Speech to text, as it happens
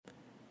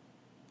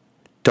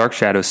Dark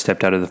shadows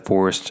stepped out of the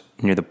forest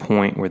near the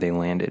point where they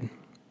landed.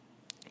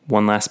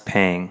 One last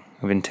pang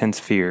of intense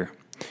fear,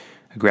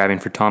 a grabbing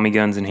for Tommy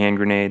guns and hand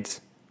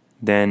grenades.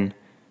 Then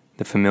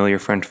the familiar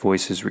French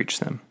voices reached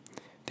them.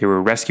 They were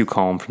a rescue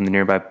call from the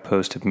nearby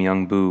post of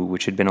Muong,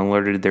 which had been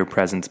alerted to their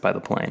presence by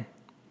the plane.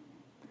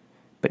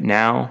 But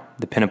now,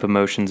 the pent-up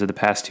emotions of the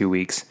past 2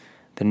 weeks,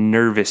 the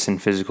nervous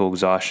and physical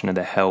exhaustion of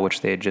the hell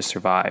which they had just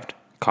survived,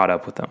 caught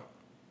up with them.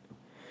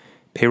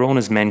 Payroll and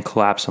his men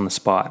collapsed on the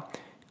spot,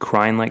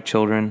 crying like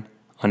children,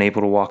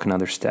 unable to walk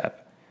another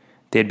step.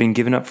 They had been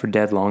given up for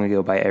dead long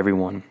ago by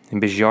everyone,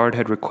 and Bijard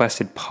had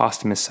requested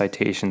posthumous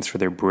citations for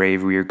their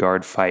brave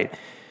rearguard fight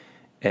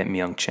at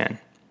Muong Chen.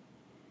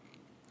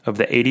 Of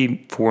the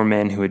 84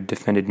 men who had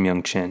defended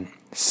Muong Chen,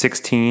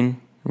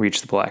 16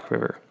 reached the Black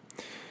River.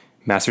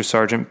 Master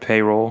Sergeant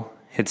Payroll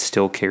had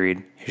still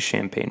carried his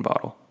champagne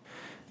bottle.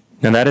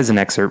 Now that is an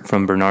excerpt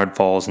from Bernard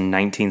Fall's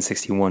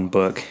 1961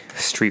 book,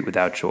 Street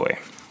Without Joy,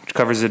 which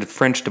covers a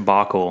French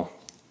debacle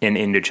in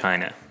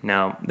Indochina.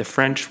 Now, the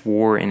French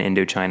war in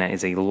Indochina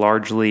is a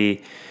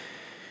largely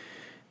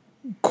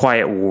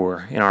quiet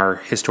war in our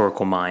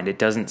historical mind. It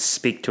doesn't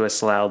speak to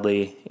us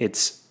loudly.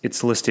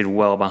 It's listed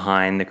well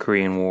behind the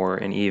Korean War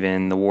and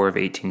even the War of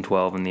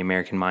 1812 in the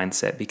American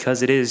mindset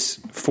because it is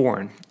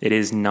foreign. It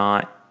is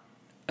not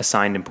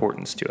assigned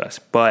importance to us.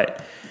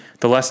 But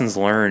the lessons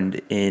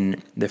learned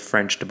in the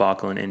French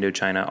debacle in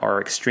Indochina are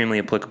extremely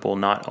applicable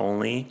not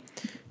only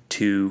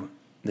to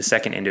the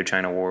Second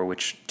Indochina War,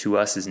 which to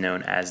us is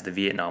known as the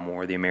Vietnam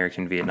War, the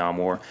American Vietnam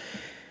War,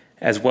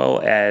 as well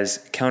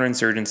as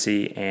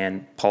counterinsurgency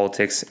and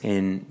politics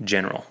in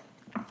general.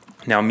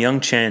 Now,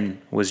 Muong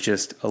Chen was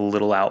just a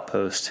little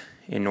outpost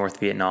in North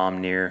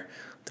Vietnam near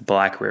the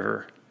Black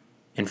River.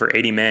 And for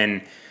 80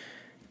 men,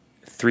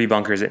 3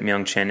 bunkers at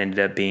Muong Chen ended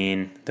up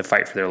being the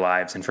fight for their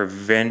lives. And for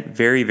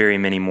very, very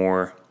many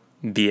more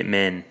Viet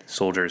Minh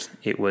soldiers,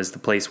 it was the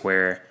place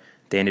where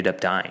they ended up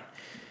dying.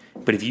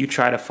 But if you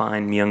try to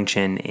find Muong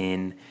Chen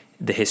in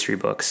the history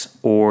books,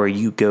 or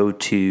you go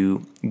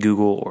to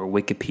Google or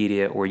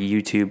Wikipedia or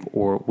YouTube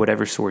or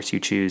whatever source you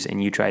choose,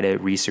 and you try to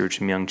research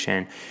Muong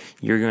Chen,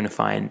 you're going to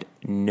find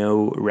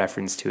no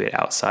reference to it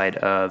outside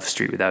of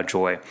Street Without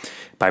Joy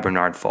by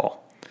Bernard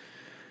Fall.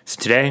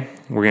 So today,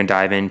 we're going to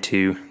dive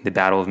into the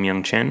Battle of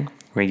Muong Chen.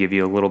 We're going to give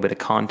you a little bit of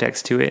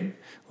context to it,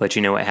 let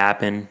you know what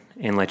happened,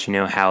 and let you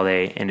know how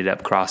they ended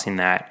up crossing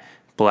that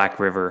Black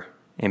River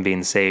and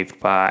being saved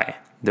by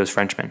those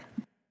Frenchmen.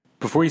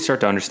 Before you start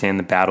to understand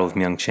the Battle of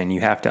Muong Chen, you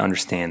have to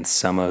understand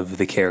some of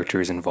the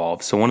characters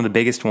involved. So one of the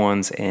biggest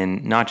ones,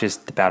 and not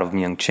just the Battle of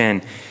Muong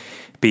Chen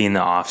being the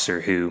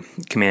officer who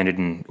commanded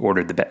and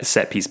ordered the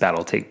set-piece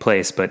battle to take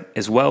place, but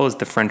as well as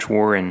the French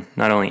war in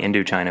not only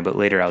Indochina, but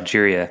later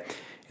Algeria,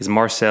 is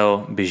Marcel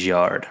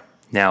Bijard.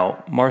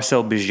 Now,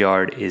 Marcel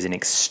Bijard is an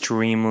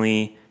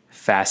extremely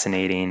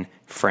fascinating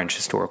French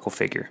historical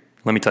figure.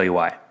 Let me tell you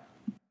why.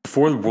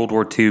 Before World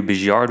War II,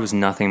 Bijard was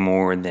nothing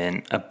more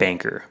than a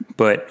banker.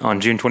 But on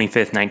June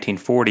 25th,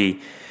 1940,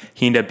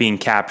 he ended up being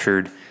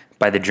captured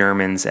by the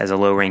Germans as a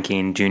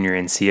low-ranking junior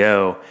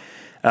NCO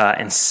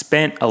and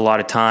spent a lot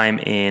of time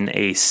in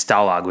a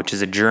Stalag, which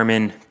is a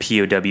German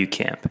POW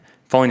camp.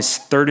 Following his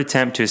third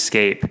attempt to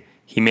escape,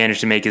 he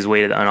managed to make his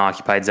way to the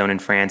unoccupied zone in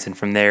France, and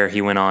from there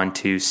he went on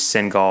to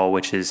Senegal,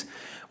 which is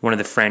one of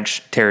the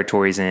French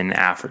territories in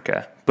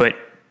Africa. But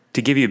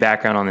to give you a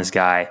background on this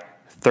guy,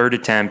 third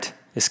attempt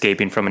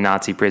escaping from a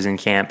Nazi prison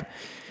camp,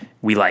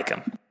 we like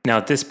him. Now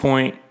at this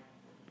point,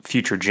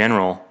 future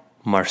General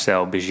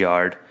Marcel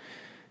Bijard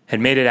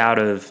had made it out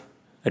of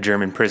a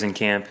German prison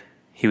camp.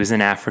 He was in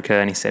Africa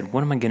and he said,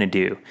 what am I going to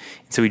do?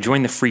 And so he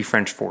joined the Free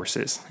French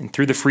Forces. And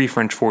through the Free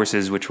French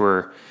Forces, which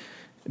were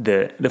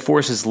the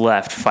forces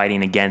left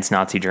fighting against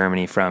Nazi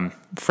Germany from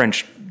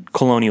French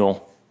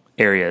colonial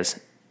areas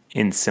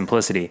in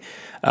simplicity,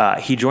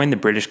 he joined the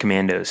British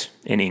Commandos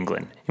in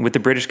England. And with the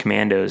British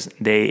Commandos,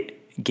 they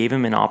gave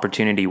him an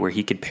opportunity where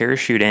he could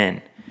parachute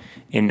in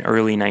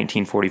early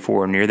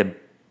 1944 near the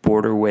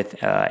border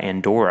with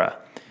Andorra.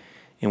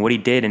 And what he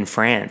did in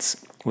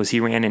France was he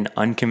ran an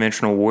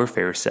unconventional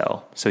warfare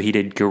cell. So he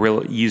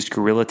used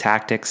guerrilla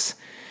tactics,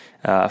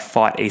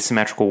 fought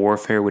asymmetrical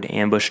warfare, would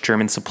ambush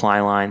German supply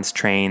lines,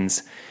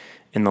 trains,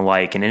 and the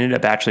like, and ended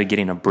up actually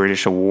getting a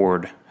British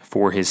award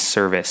for his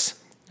service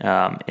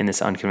in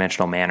this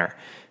unconventional manner.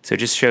 So it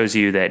just shows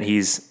you that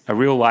he's a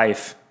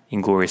real-life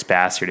Inglourious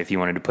Bastard, if you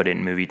wanted to put it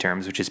in movie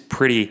terms, which is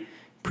pretty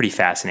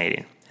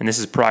fascinating. And this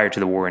is prior to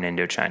the war in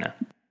Indochina.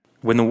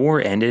 When the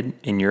war ended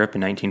in Europe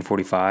in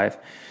 1945,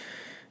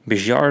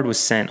 Bijard was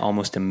sent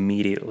almost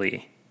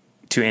immediately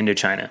to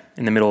Indochina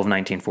in the middle of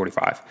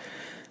 1945.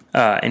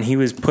 And he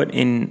was put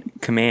in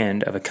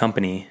command of a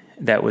company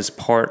that was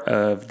part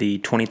of the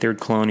 23rd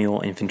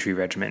Colonial Infantry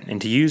Regiment.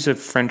 And to use a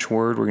French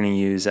word, we're going to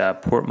use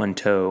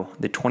portmanteau.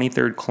 The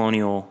 23rd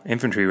Colonial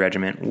Infantry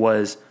Regiment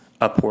was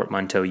a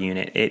portmanteau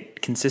unit.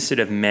 It consisted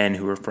of men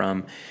who were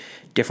from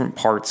different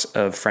parts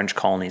of French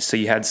colonies. So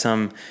you had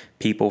some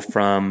people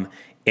from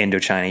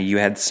Indochina, you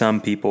had some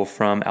people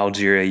from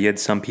Algeria, you had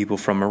some people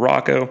from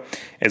Morocco,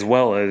 as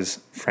well as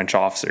French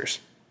officers.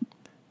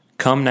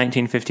 Come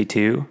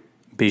 1952,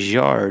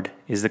 Bijard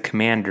is the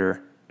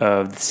commander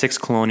of the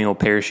 6th Colonial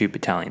Parachute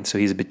Battalion. So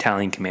he's a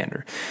battalion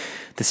commander.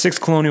 The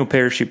 6th Colonial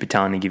Parachute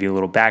Battalion, to give you a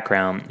little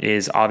background,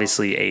 is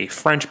obviously a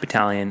French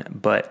battalion,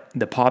 but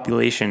the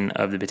population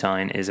of the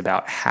battalion is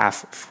about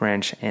half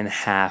French and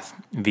half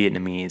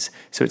Vietnamese.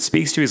 So it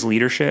speaks to his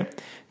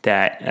leadership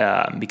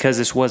that because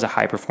this was a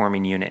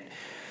high-performing unit,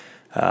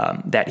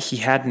 that he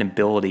had an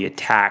ability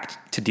attacked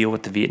to deal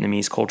with the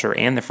Vietnamese culture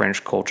and the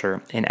French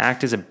culture and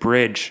act as a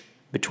bridge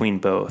between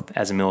both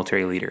as a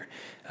military leader.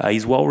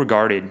 He's well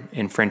regarded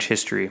in French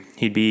history.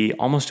 He'd be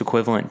almost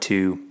equivalent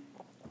to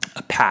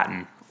a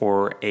Patton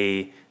or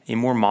a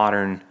more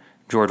modern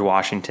George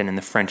Washington in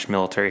the French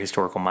military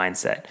historical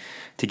mindset,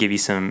 to give you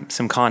some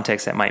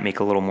context that might make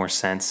a little more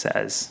sense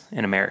as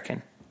an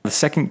American. The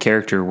second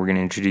character we're going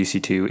to introduce you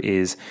to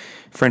is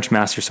French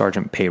Master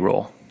Sergeant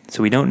Payroll.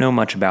 So we don't know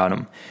much about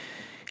him.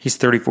 He's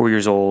 34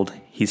 years old.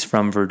 He's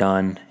from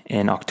Verdun,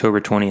 and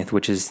October 20th,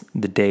 which is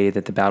the day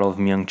that the Battle of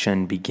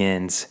Muong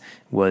begins,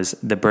 was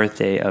the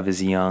birthday of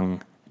his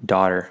young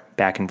daughter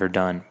back in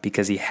Verdun,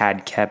 because he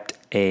had kept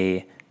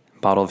a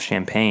bottle of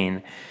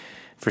champagne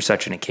for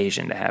such an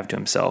occasion to have to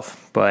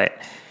himself. But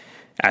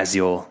as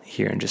you'll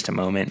hear in just a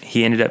moment,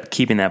 he ended up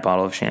keeping that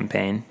bottle of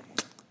champagne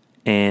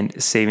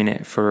and saving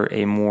it for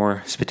a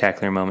more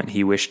spectacular moment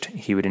he wished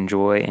he would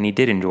enjoy, and he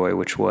did enjoy,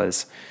 which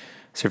was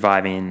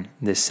surviving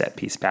this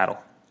set-piece battle.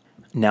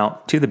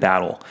 Now, to the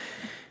battle.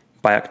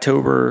 By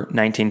October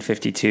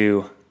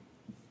 1952,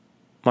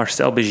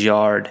 Marcel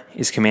Bijard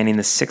is commanding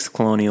the 6th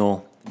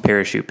Colonial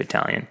Parachute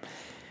Battalion.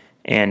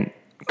 And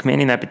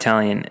commanding that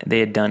battalion,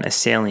 they had done a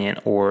salient,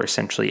 or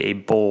essentially a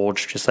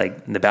bulge, just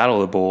like the Battle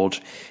of the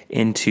Bulge,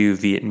 into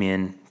Viet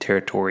Minh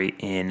territory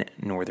in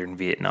northern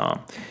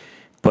Vietnam.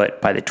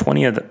 But by the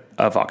 20th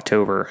of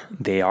October,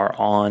 they are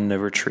on the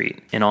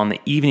retreat. And on the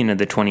evening of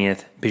the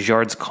 20th,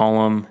 Bijard's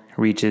column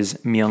reaches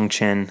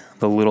Muong,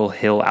 the little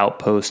hill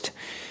outpost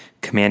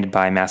commanded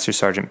by Master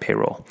Sergeant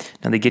Payroll.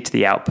 Now they get to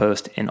the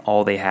outpost, and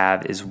all they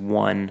have is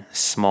one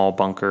small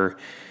bunker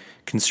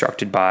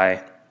constructed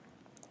by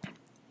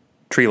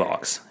tree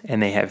logs.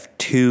 And they have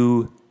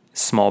 2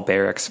 small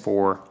barracks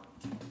for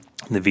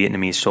the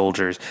Vietnamese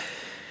soldiers.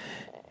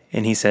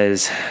 And he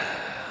says,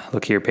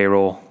 look here,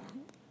 Payroll,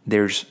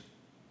 there's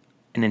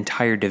an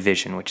entire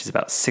division, which is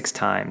about 6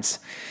 times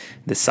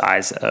the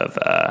size of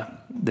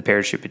the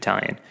parachute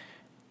battalion,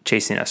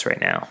 chasing us right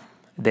now.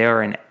 They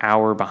are an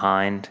hour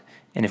behind,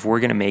 and if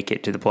we're going to make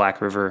it to the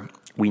Black River,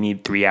 we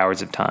need 3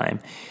 hours of time.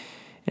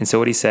 And so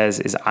what he says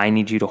is, I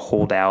need you to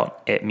hold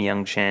out at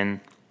Muong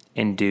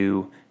and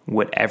do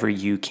whatever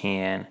you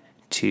can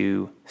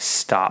to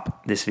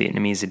stop this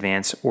Vietnamese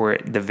advance, or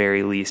at the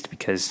very least,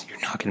 because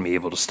you're not going to be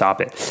able to stop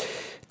it,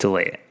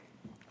 delay it.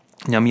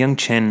 Now,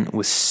 Muong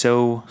was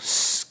so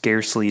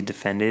scarcely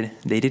defended,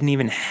 they didn't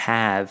even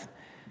have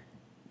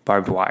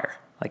barbed wire,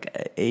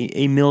 like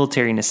a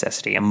military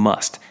necessity, a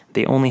must.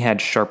 They only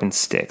had sharpened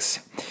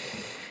sticks.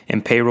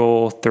 And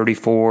Payroll,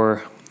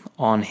 34,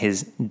 on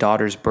his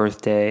daughter's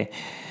birthday,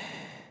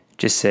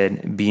 just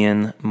said,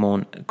 Bien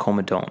mon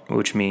commandant,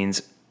 which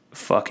means,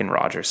 fucking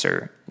Roger,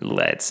 sir,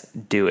 let's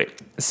do it.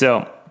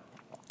 So,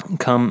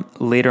 come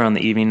later on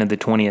the evening of the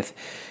 20th,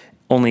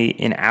 only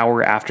an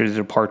hour after the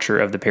departure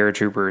of the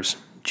paratroopers,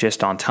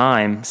 just on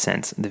time,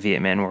 since the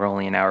Viet Minh were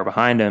only an hour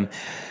behind them,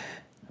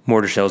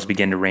 mortar shells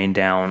began to rain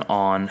down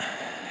on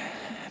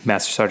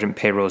Master Sergeant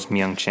Payroll's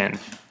Muong.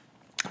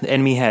 The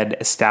enemy had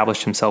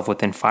established himself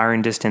within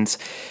firing distance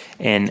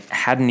and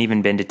hadn't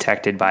even been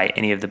detected by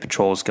any of the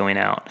patrols going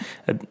out,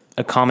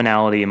 a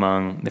commonality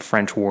among the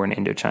French war in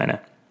Indochina.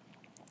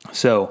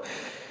 So,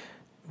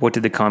 what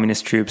did the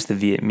communist troops, the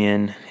Viet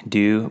Minh,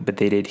 do? But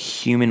they did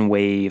human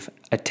wave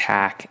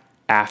attack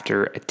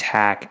after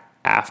attack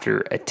after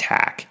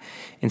attack.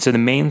 And so the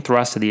main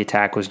thrust of the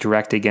attack was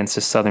directed against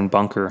the southern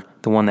bunker,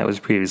 the one that was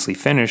previously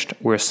finished,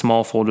 where a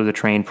small fold of the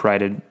train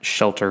provided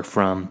shelter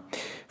from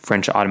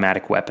French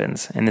automatic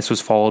weapons. And this was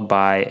followed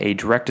by a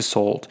direct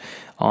assault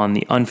on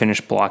the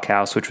unfinished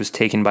blockhouse, which was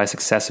taken by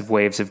successive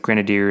waves of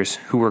grenadiers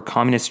who were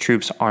communist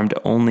troops armed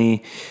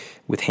only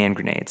with hand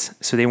grenades.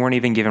 So they weren't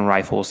even given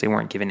rifles. They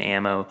weren't given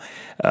ammo.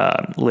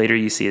 Later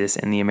you see this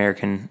in the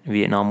American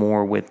Vietnam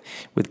War with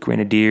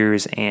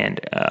grenadiers and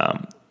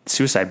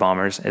suicide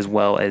bombers, as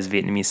well as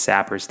Vietnamese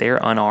sappers. They're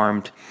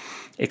unarmed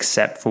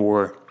except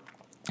for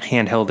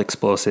handheld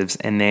explosives,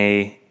 and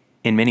they,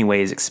 in many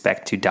ways,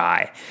 expect to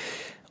die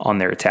on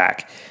their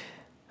attack.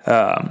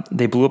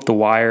 They blew up the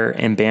wire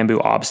and bamboo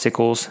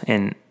obstacles,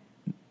 and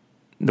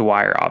the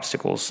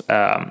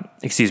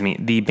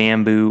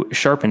bamboo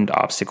sharpened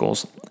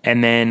obstacles,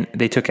 and then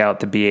they took out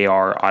the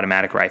BAR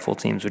automatic rifle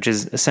teams, which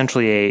is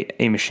essentially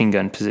a machine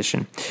gun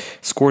position.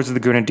 Scores of the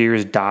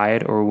grenadiers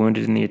died or were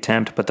wounded in the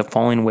attempt, but the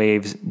falling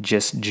waves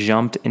just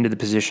jumped into the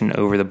position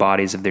over the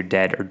bodies of their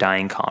dead or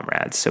dying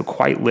comrades. So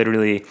quite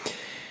literally,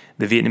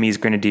 the Vietnamese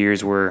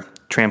grenadiers were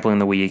trampling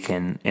the weak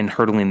and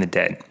hurdling the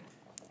dead.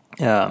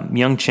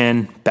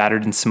 Muong,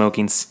 battered and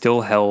smoking,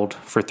 still held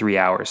for 3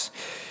 hours.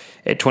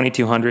 At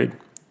 2200,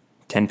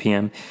 10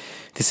 p.m.,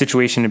 The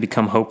situation had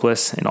become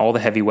hopeless, and all the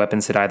heavy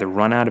weapons had either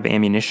run out of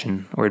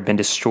ammunition or had been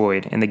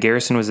destroyed, and the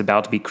garrison was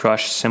about to be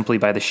crushed simply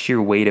by the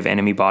sheer weight of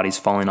enemy bodies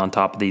falling on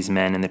top of these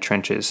men in the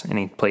trenches and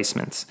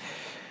emplacements.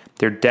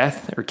 Their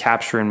death or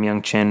capture in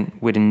Muong Chen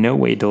would in no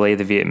way delay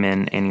the Viet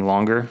Minh any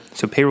longer,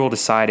 so payroll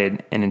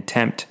decided an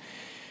attempt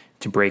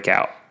to break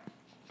out.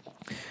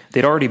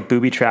 They'd already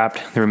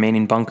booby-trapped the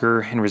remaining bunker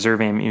and reserve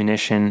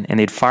ammunition, and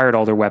they'd fired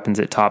all their weapons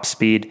at top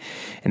speed,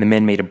 and the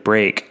men made a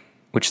break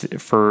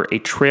for a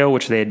trail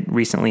which they had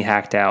recently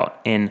hacked out,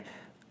 and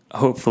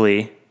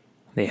hopefully,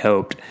 they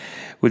hoped,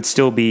 would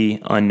still be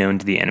unknown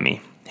to the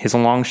enemy. His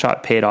long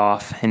shot paid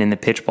off, and in the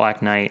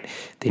pitch-black night,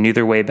 they knew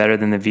their way better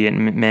than the Viet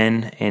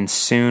men, and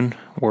soon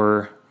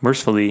were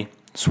mercifully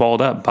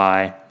swallowed up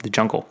by the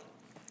jungle.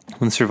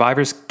 When the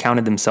survivors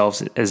counted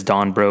themselves as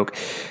dawn broke,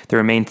 there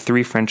remained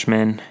 3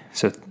 Frenchmen,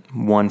 so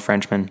 1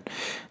 Frenchman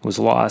was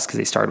lost because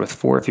they started with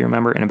 4, if you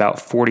remember, and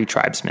about 40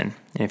 tribesmen.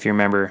 And if you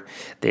remember,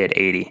 they had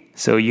 80.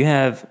 So you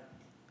have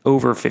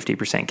over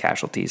 50%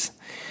 casualties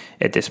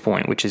at this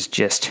point, which is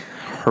just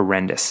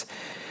horrendous.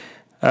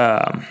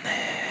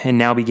 And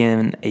now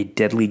began a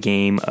deadly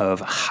game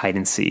of hide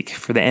and seek.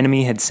 For the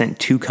enemy had sent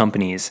 2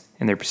 companies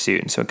in their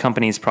pursuit. And so a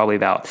company is probably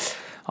about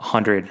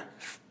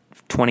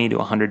 120 to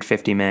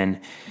 150 men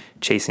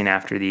chasing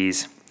after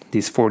these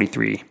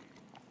 43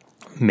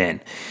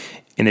 men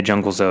in the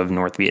jungles of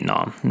North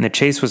Vietnam. And the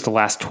chase was to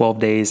last 12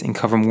 days and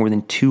cover more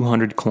than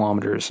 200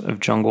 kilometers of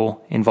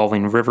jungle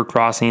involving river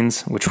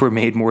crossings, which were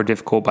made more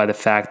difficult by the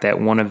fact that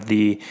one of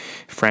the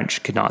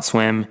French could not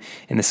swim,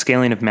 and the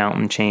scaling of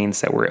mountain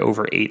chains that were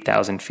over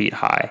 8,000 feet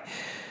high.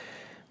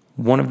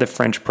 One of the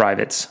French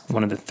privates,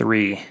 one of the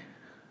 3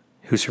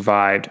 who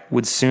survived,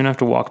 would soon have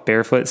to walk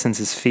barefoot since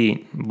his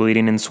feet,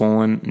 bleeding and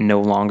swollen,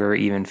 no longer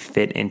even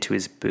fit into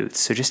his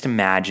boots. So just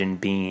imagine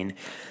being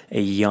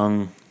a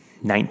young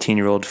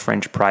 19-year-old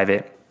French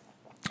private,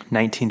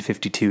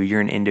 1952,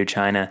 you're in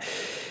Indochina,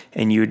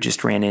 and you had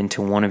just ran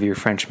into one of your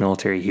French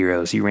military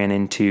heroes. You ran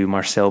into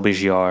Marcel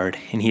Bigiard,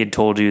 and he had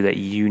told you that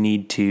you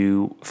need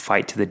to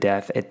fight to the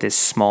death at this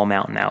small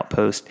mountain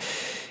outpost,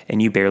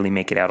 and you barely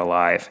make it out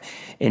alive.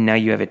 And now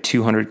you have a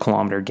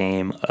 200-kilometer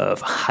game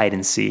of hide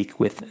and seek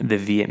with the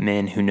Viet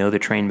Minh who know the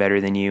terrain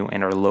better than you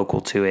and are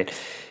local to it,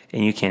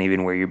 and you can't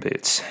even wear your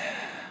boots.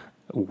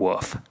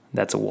 Woof.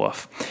 That's a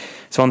woof.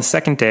 So on the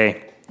second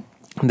day,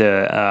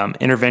 the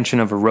intervention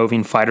of a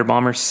roving fighter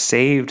bomber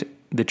saved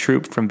the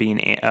troop from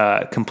being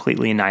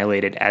completely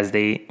annihilated, as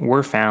they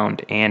were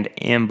found and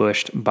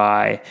ambushed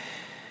by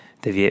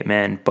the Viet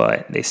Minh,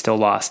 but they still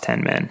lost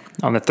 10 men.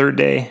 On the third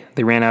day,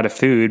 they ran out of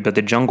food, but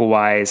the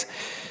jungle-wise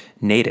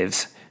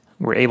natives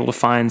were able to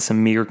find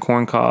some meager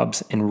corn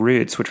cobs and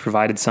roots, which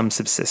provided some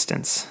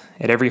subsistence.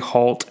 At every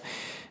halt,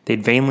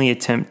 they'd vainly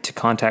attempt to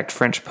contact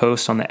French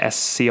posts on the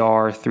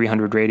SCR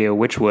 300 radio,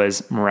 which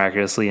was,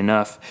 miraculously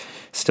enough,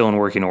 still in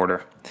working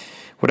order.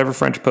 Whatever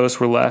French posts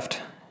were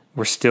left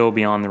were still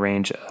beyond the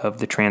range of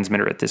the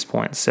transmitter at this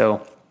point,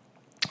 so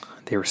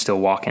they were still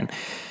walking.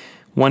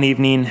 One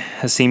evening,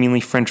 a seemingly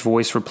French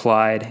voice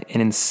replied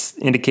and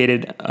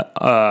indicated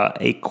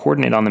a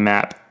coordinate on the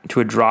map to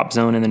a drop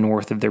zone in the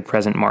north of their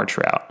present march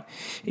route.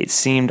 It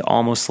seemed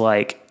almost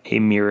like a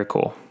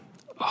miracle.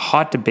 A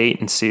hot debate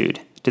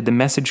ensued. Did the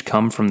message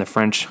come from the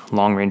French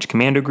long-range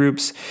commando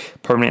groups,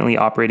 permanently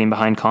operating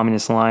behind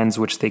communist lines,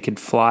 which they could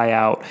fly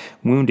out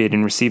wounded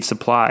and receive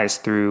supplies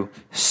through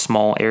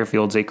small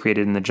airfields they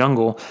created in the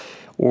jungle,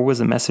 or was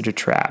the message a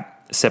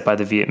trap set by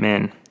the Viet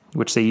Minh,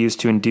 which they used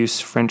to induce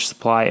French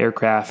supply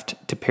aircraft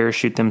to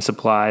parachute them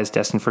supplies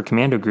destined for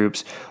commando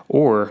groups,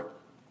 or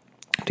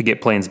to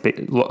get planes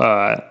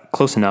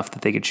close enough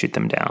that they could shoot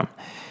them down?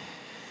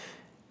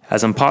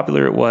 As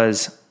unpopular it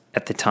was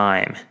at the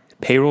time,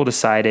 payroll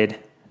decided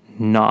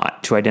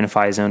not to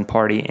identify his own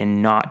party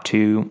and not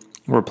to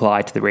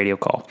reply to the radio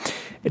call.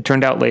 It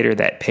turned out later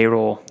that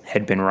payroll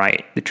had been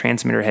right. The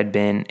transmitter had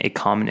been a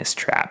communist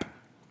trap.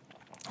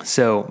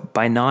 So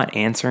by not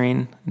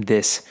answering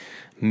this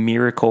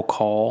miracle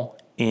call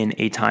in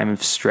a time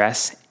of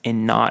stress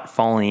and not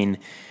falling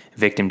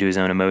victim to his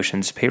own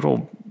emotions,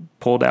 payroll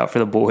pulled out for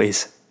the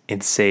boys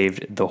and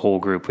saved the whole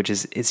group, which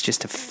is, it's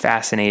just a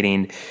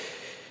fascinating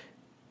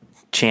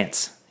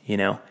chance, you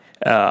know.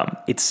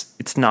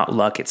 It's not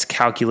luck. It's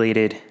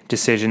calculated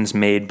decisions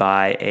made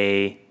by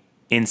a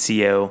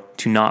NCO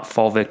to not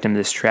fall victim to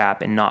this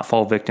trap and not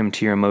fall victim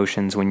to your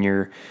emotions when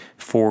you're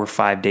 4 or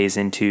 5 days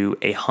into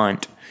a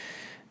hunt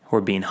or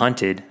being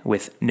hunted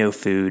with no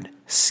food,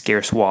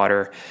 scarce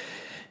water,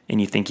 and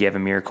you think you have a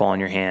miracle on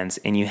your hands,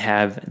 and you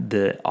have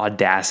the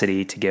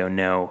audacity to go,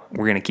 no,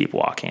 we're going to keep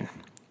walking.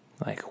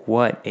 Like,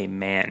 what a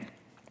man.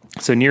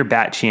 So near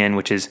Bat Chien,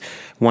 which is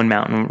one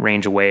mountain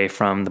range away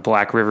from the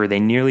Black River, they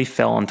nearly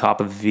fell on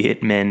top of a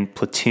Viet Minh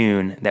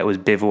platoon that was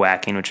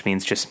bivouacking, which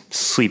means just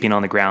sleeping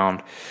on the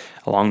ground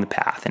along the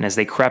path. And as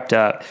they crept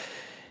up,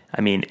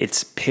 I mean,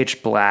 it's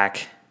pitch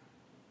black,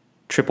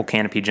 triple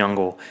canopy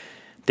jungle.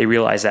 They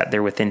realize that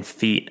they're within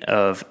feet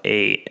of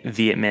a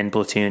Viet Minh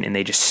platoon, and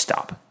they just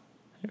stop,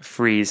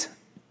 freeze,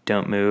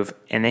 don't move.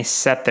 And they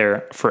sat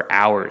there for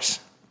hours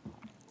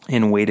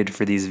and waited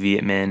for these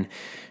Viet Minh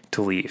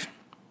to leave.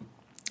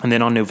 And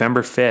then on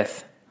November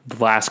 5th,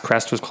 the last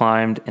crest was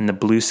climbed and the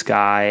blue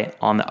sky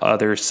on the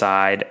other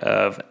side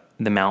of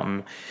the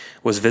mountain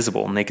was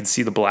visible, and they could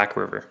see the Black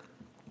River.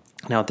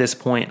 Now at this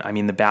point,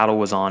 the battle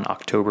was on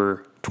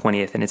October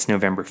 20th and it's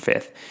November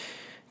 5th.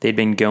 They'd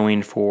been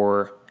going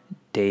for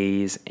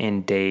days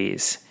and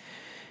days.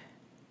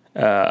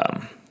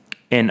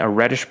 In a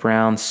reddish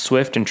brown,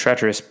 swift and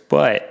treacherous,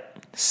 but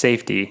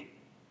safety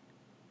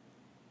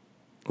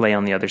lay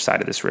on the other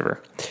side of this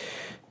river.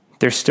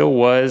 There still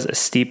was a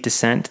steep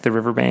descent to the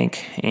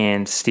riverbank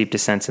and steep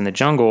descents in the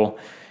jungle,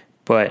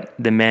 but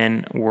the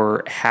men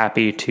were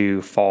happy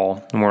to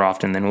fall more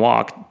often than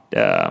walk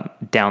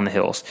down the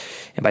hills.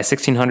 And by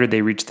 1600,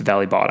 they reached the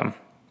valley bottom.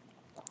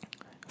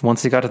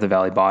 Once they got to the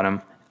valley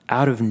bottom,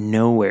 out of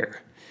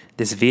nowhere,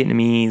 this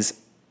Vietnamese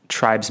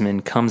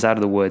tribesman comes out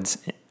of the woods,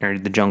 or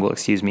the jungle,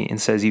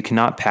 and says, "You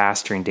cannot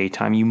pass during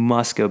daytime. You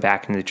must go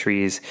back into the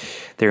trees.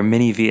 There are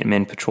many Viet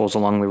Minh patrols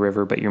along the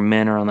river, but your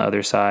men are on the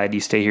other side. You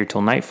stay here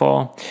till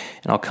nightfall,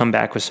 and I'll come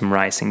back with some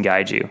rice and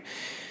guide you."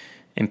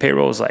 And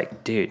Payroll was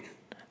like, "Dude,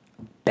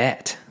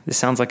 bet. This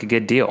sounds like a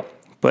good deal."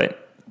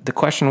 But the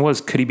question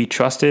was, could he be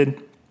trusted?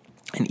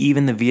 And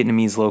even the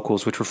Vietnamese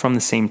locals, which were from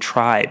the same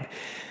tribe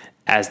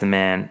as the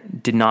man,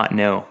 did not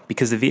know,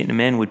 because the Viet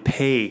Minh would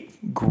pay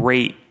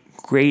great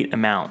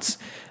amounts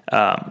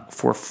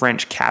for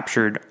French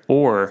captured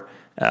or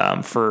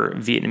for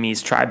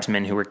Vietnamese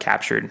tribesmen who were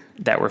captured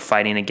that were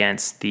fighting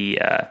against the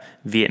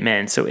Viet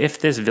Minh. So if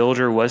this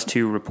villager was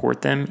to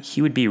report them,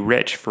 he would be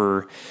rich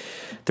for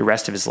the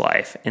rest of his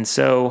life. And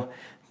so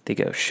they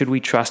go, should we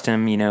trust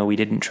him? We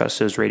didn't trust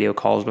those radio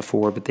calls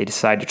before, but they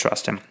decide to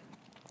trust him.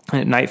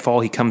 And at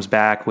nightfall, he comes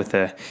back with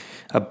a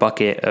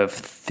bucket of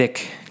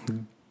thick,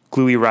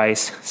 gluey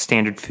rice,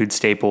 standard food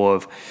staple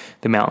of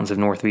the mountains of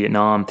North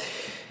Vietnam.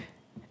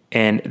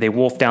 And they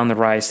wolf down the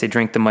rice, they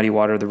drink the muddy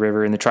water of the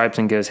river, and the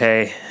tribesman goes,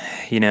 "Hey,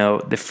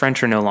 the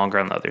French are no longer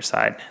on the other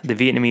side. The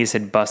Vietnamese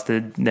had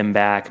busted them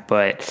back,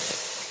 but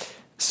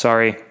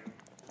sorry,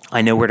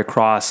 I know where to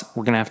cross.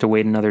 We're going to have to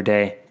wait another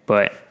day,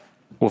 but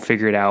we'll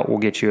figure it out. We'll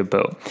get you a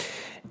boat."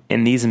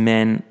 And these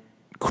men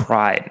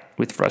cried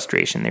with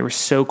frustration. They were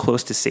so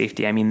close to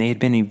safety. They had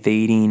been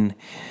evading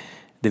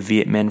the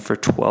Viet Minh for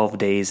 12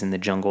 days in the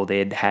jungle.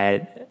 They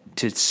had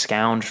to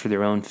scrounge for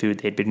their own food.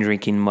 They'd been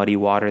drinking muddy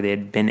water. They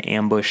had been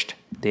ambushed.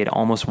 They had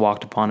almost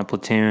walked upon a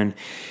platoon,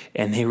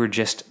 and they were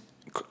just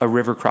a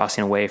river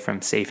crossing away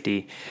from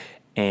safety,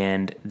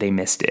 and they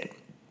missed it.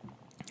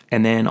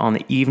 And then on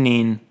the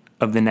evening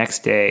of the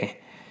next day,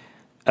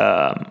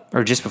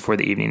 or just before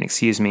the evening,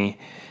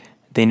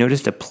 they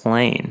noticed a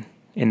plane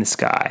in the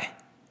sky.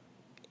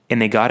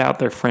 And they got out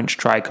their French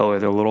tricolor,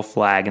 their little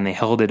flag, and they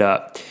held it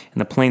up.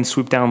 And the plane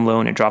swooped down low,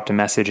 and it dropped a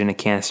message in a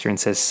canister and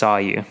says, "Saw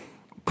you.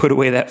 Put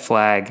away that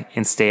flag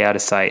and stay out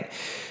of sight.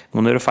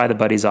 We'll notify the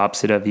buddies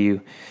opposite of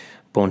you.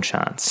 Bon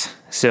chance."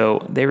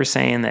 So they were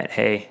saying that,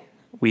 hey,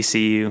 we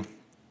see you.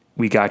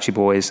 We got you,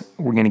 boys.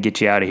 We're going to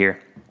get you out of here.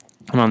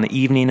 And on the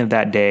evening of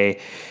that day,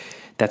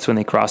 that's when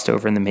they crossed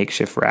over in the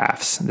makeshift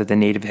rafts that the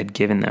native had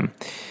given them.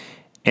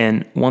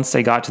 And once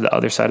they got to the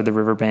other side of the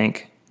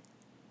riverbank,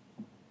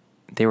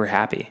 they were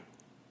happy.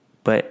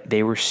 But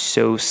they were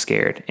so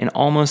scared. And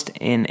almost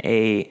in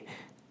a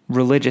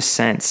religious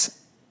sense,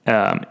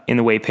 in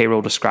the way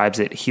Payroll describes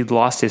it, he'd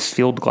lost his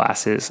field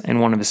glasses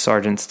and one of his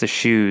sergeants the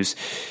shoes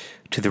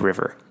to the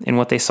river. And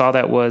what they saw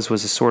that was a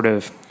sort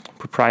of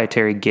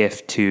proprietary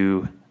gift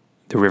to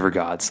the river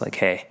gods. Like,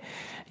 hey,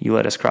 you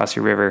let us cross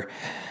your river,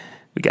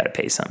 we got to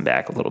pay something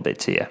back a little bit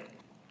to you.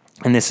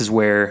 And this is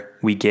where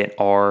we get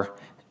our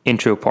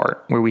intro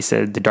part, where we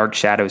said the dark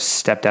shadows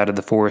stepped out of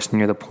the forest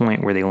near the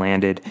point where they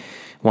landed.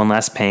 One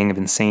last pang of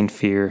insane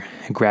fear,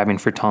 grabbing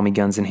for Tommy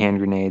guns and hand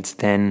grenades.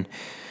 Then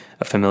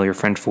a familiar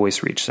French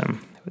voice reached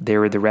them. They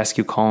were the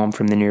rescue column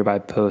from the nearby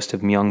post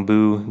of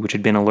Muong, which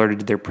had been alerted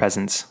to their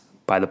presence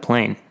by the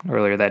plane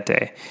earlier that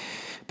day.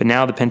 But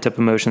now the pent-up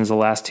emotions of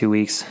the last 2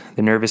 weeks,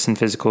 the nervous and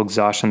physical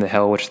exhaustion of the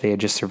hell which they had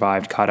just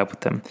survived, caught up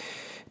with them.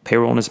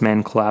 Payroll and his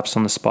men collapsed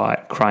on the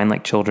spot, crying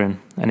like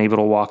children, unable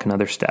to walk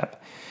another step.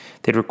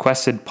 They'd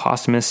requested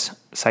posthumous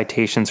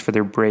citations for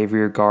their brave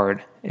rear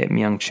guard at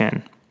Muong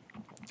Chen.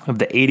 Of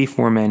the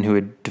 84 men who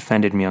had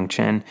defended Muong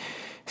Chen,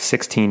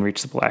 16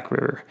 reached the Black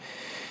River.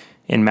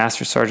 And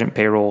Master Sergeant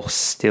Payroll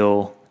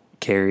still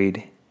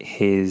carried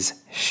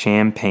his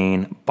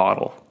champagne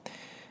bottle.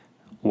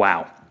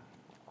 Wow.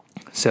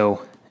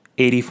 So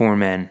 84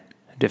 men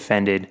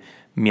defended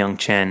Muong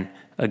Chen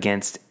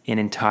against an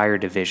entire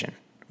division,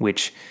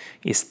 which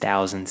is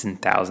thousands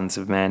and thousands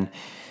of men,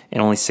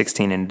 and only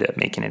 16 ended up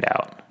making it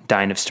out,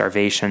 dying of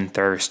starvation,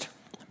 thirst,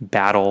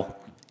 battle,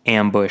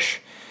 ambush,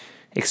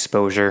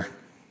 exposure.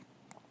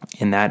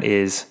 And that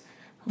is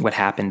what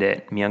happened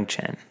at Muong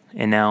Chen.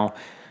 And now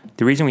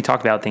the reason we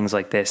talk about things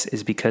like this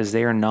is because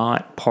they are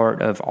not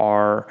part of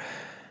our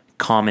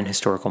common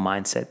historical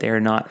mindset. They are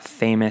not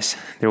famous.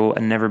 There will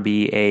never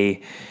be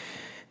a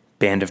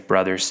Band of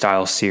Brothers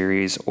style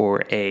series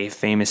or a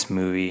famous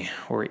movie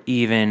or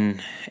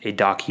even a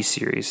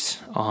docuseries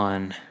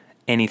on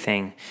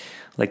anything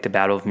like the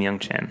Battle of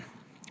Muong.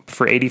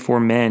 For 84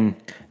 men,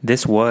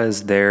 this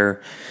was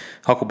their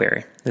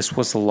huckleberry. This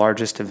was the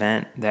largest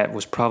event that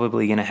was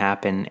probably going to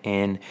happen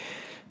in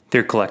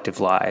their collective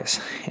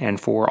lives. And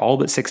for all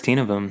but 16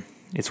 of them,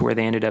 it's where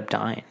they ended up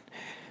dying.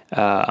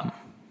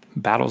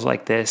 Battles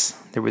like this,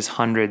 there was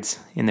hundreds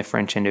in the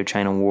French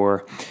Indochina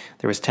War.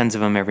 There was tens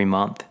of them every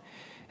month.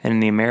 And in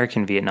the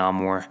American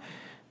Vietnam War,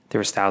 there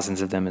was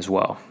thousands of them as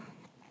well.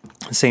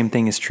 The same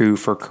thing is true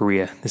for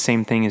Korea. The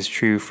same thing is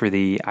true for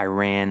the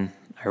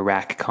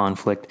Iran-Iraq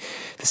conflict.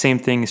 The same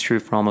thing is true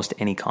for almost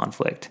any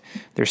conflict.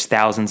 There's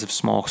thousands of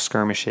small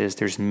skirmishes.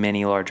 There's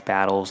many large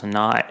battles. And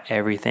not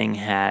everything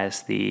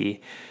has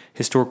the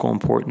historical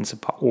importance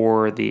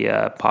or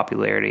the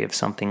popularity of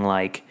something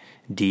like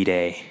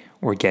D-Day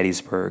or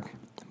Gettysburg.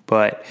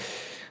 But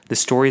the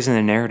stories and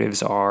the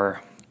narratives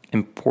are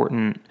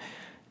important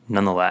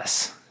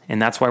nonetheless. And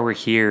that's why we're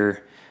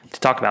here to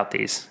talk about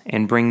these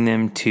and bring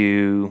them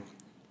to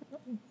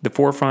the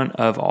forefront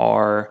of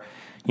our,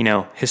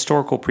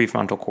 historical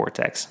prefrontal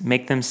cortex.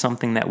 Make them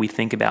something that we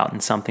think about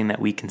and something that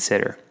we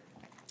consider.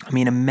 I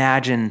mean,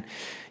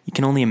 you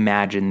can only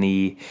imagine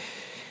the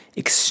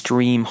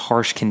extreme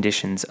harsh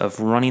conditions of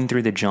running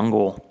through the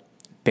jungle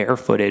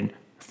barefooted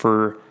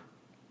for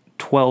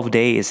 12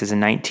 days as a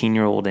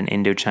 19-year-old in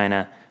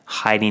Indochina,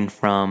 hiding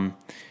from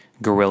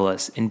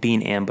guerrillas and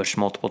being ambushed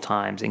multiple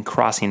times and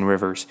crossing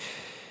rivers.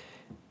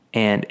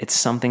 And it's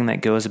something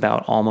that goes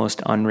about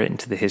almost unwritten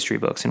to the history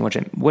books. And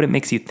what it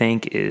makes you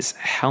think is,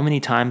 how many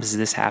times has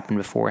this happened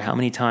before? How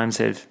many times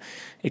have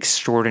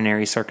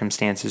extraordinary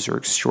circumstances or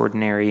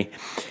extraordinary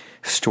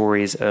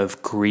stories of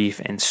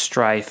grief and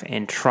strife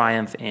and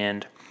triumph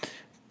and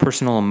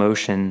personal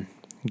emotion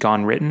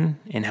gone written?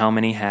 And how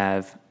many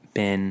have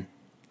been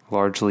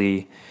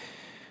largely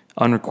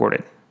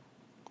unrecorded?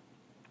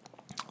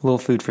 A little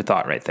food for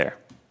thought right there.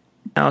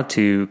 Now,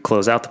 to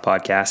close out the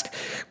podcast,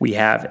 we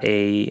have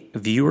a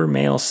viewer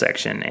mail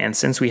section. And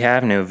since we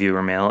have no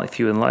viewer mail, if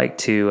you would like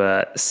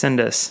to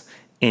send us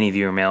any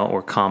viewer mail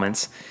or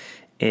comments,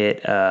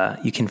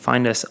 you can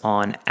find us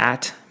on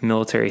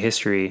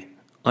 @militaryhistory_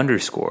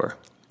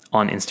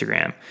 on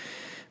Instagram.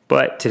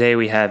 But today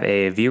we have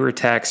a viewer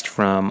text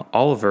from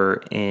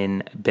Oliver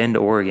in Bend,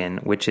 Oregon,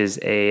 which is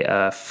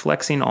a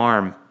flexing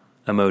arm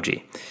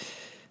emoji.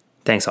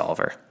 Thanks,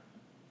 Oliver.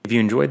 If you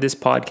enjoyed this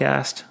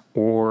podcast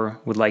or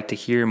would like to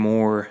hear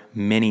more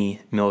mini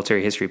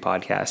military history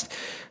podcasts,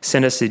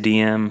 send us a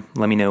DM.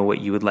 Let me know what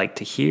you would like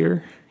to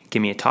hear.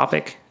 Give me a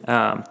topic.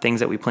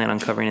 Things that we plan on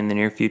covering in the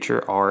near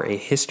future are a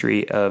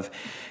history of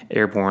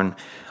airborne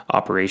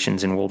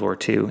operations in World War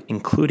II,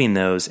 including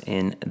those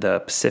in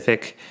the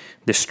Pacific,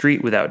 the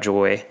Street Without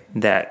Joy,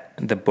 that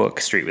the book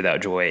Street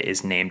Without Joy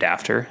is named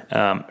after,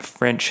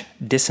 French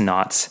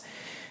dissonance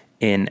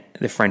in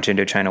the French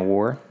Indochina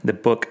War, the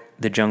book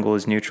The Jungle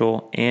is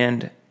Neutral,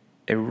 and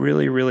a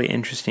really, really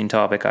interesting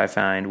topic I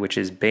find, which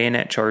is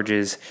bayonet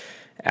charges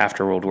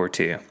after World War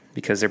II,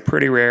 because they're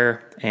pretty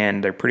rare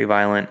and they're pretty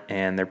violent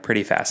and they're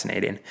pretty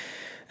fascinating.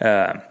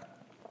 Our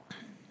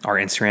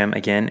Instagram,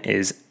 again,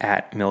 is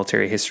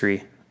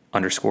 @militaryhistory_.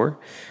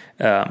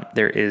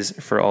 There is,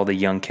 for all the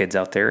young kids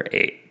out there,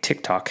 a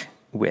TikTok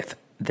with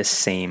the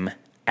same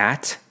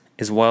 @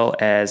 as well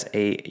as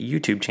a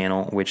YouTube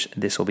channel, which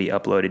this will be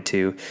uploaded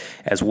to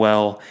as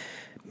well,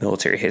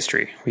 Military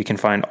History. You can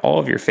find all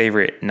of your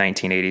favorite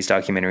 1980s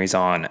documentaries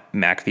on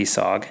Mac v.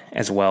 SOG,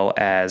 as well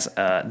as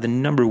the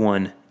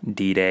 #1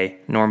 D-Day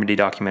Normandy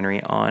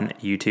documentary on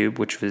YouTube,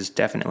 which was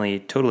definitely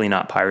totally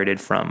not pirated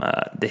from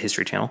the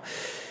History Channel.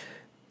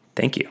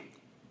 Thank you.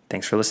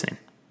 Thanks for listening.